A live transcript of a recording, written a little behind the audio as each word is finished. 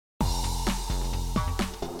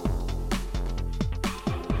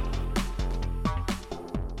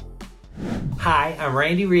Hi, I'm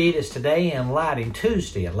Randy Reed. It's Today in Lighting,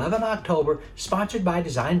 Tuesday, 11 October, sponsored by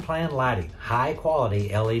Design Plan Lighting, high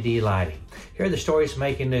quality LED lighting. Here are the stories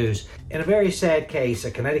making news. In a very sad case,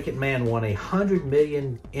 a Connecticut man won a $100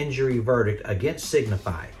 million injury verdict against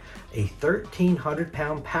Signify. A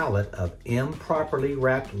 1,300-pound pallet of improperly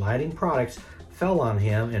wrapped lighting products fell on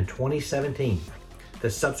him in 2017.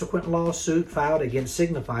 The subsequent lawsuit filed against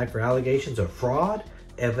Signify for allegations of fraud,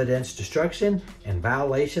 evidence destruction, and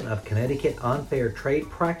violation of Connecticut Unfair Trade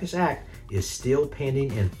Practice Act is still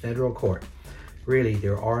pending in federal court. Really,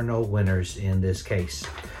 there are no winners in this case.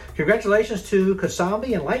 Congratulations to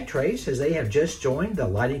Kosambi and Light Trace as they have just joined the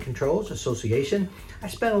Lighting Controls Association. I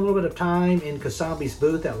spent a little bit of time in Kosambi's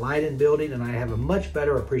booth at Light & Building, and I have a much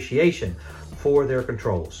better appreciation for their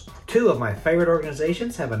controls. Two of my favorite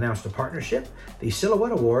organizations have announced a partnership. The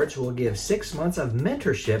Silhouette Awards will give 6 months of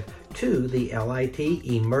mentorship to the LIT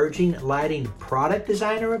Emerging Lighting Product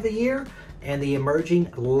Designer of the Year and the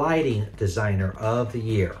Emerging Lighting Designer of the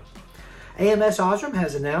Year. AMS Osram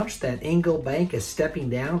has announced that Engel Bank is stepping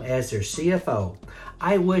down as their CFO.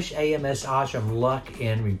 I wish AMS Osram luck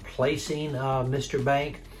in replacing Mr.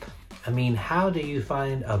 Bank. I mean, how do you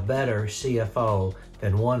find a better CFO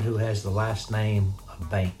than one who has the last name of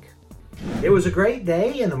Bank? It was a great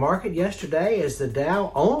day in the market yesterday as the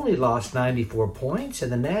Dow only lost 94 points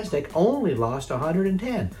and the Nasdaq only lost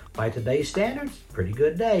 110. By today's standards, pretty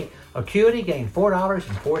good day. Acuity gained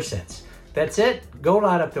 $4.04. That's it. Go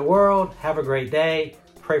light up the world. Have a great day.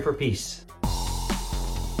 Pray for peace.